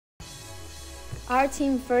Our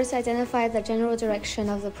team first identified the general direction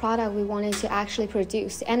of the product we wanted to actually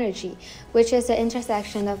produce, energy, which is the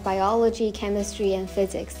intersection of biology, chemistry, and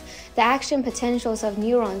physics. The action potentials of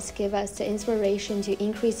neurons give us the inspiration to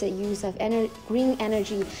increase the use of green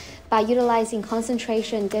energy by utilizing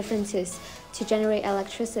concentration differences to generate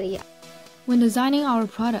electricity. When designing our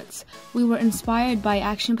products, we were inspired by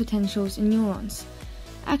action potentials in neurons.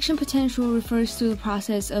 Action potential refers to the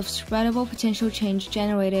process of spreadable potential change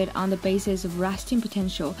generated on the basis of resting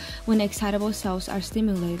potential when excitable cells are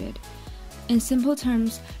stimulated. In simple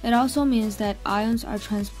terms, it also means that ions are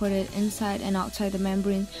transported inside and outside the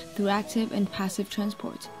membrane through active and passive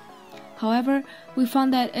transport. However, we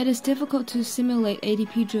found that it is difficult to simulate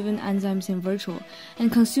ATP-driven enzymes in vitro,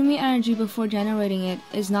 and consuming energy before generating it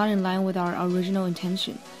is not in line with our original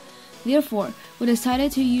intention. Therefore, we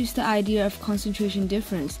decided to use the idea of concentration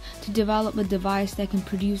difference to develop a device that can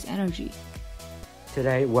produce energy.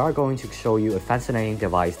 Today, we are going to show you a fascinating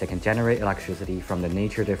device that can generate electricity from the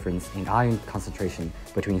nature difference in ion concentration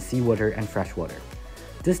between seawater and freshwater.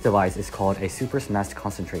 This device is called a SUPERSMEST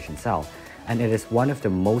concentration cell, and it is one of the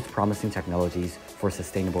most promising technologies for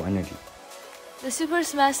sustainable energy. The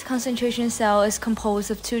SUPERSMEST concentration cell is composed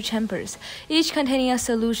of two chambers, each containing a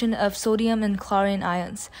solution of sodium and chlorine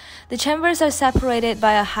ions. The chambers are separated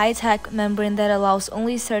by a high-tech membrane that allows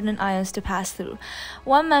only certain ions to pass through.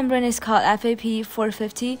 One membrane is called FAP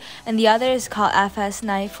 450 and the other is called FS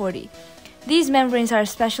 940. These membranes are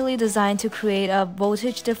specially designed to create a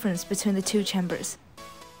voltage difference between the two chambers.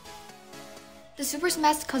 The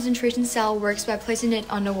SUPERSMEST concentration cell works by placing it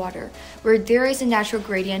underwater, where there is a natural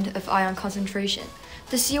gradient of ion concentration.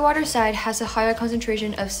 The seawater side has a higher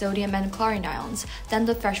concentration of sodium and chlorine ions than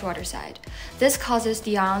the freshwater side. This causes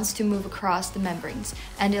the ions to move across the membranes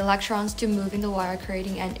and the electrons to move in the wire,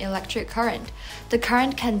 creating an electric current. The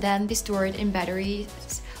current can then be stored in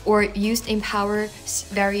batteries or used in power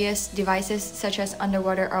various devices such as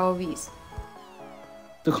underwater ROVs.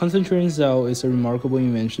 The concentration cell is a remarkable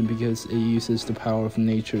invention because it uses the power of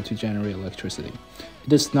nature to generate electricity. It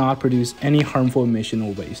does not produce any harmful emission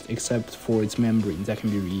or waste except for its membrane that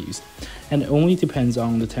can be reused, and it only depends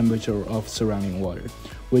on the temperature of surrounding water,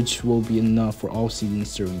 which will be enough for all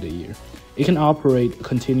seasons during the year. It can operate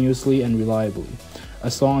continuously and reliably,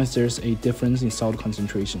 as long as there's a difference in salt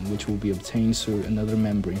concentration, which will be obtained through another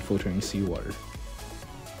membrane filtering seawater.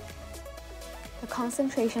 The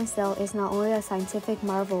concentration cell is not only a scientific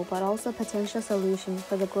marvel but also a potential solution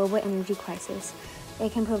for the global energy crisis.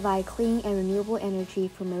 It can provide clean and renewable energy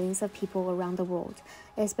for millions of people around the world,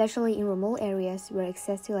 especially in remote areas where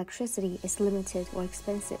access to electricity is limited or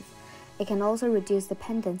expensive. It can also reduce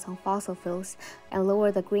dependence on fossil fuels and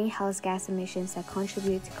lower the greenhouse gas emissions that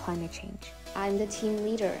contribute to climate change. I'm the team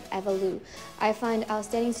leader, Eva Lu. I find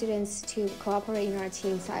outstanding students to cooperate in our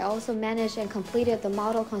teams. I also managed and completed the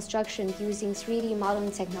model construction using 3D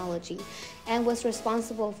modeling technology and was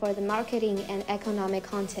responsible for the marketing and economic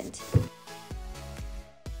content.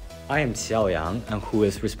 I am Xiao Yang, and who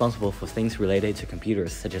is responsible for things related to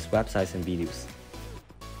computers such as websites and videos.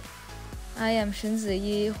 I am Shen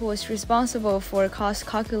Ziyi, who is responsible for cost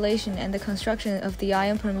calculation and the construction of the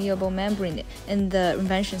ion-permeable membrane in the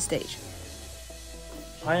invention stage.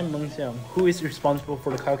 I am Meng Xiang, who is responsible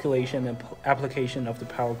for the calculation and application of the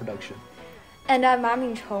power production. And I'm Ma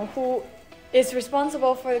Mingcheng, who is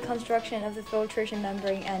responsible for the construction of the filtration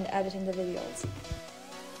membrane and editing the videos.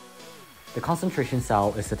 The concentration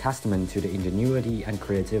cell is a testament to the ingenuity and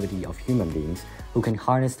creativity of human beings who can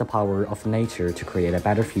harness the power of nature to create a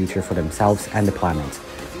better future for themselves and the planet.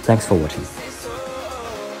 Thanks for watching.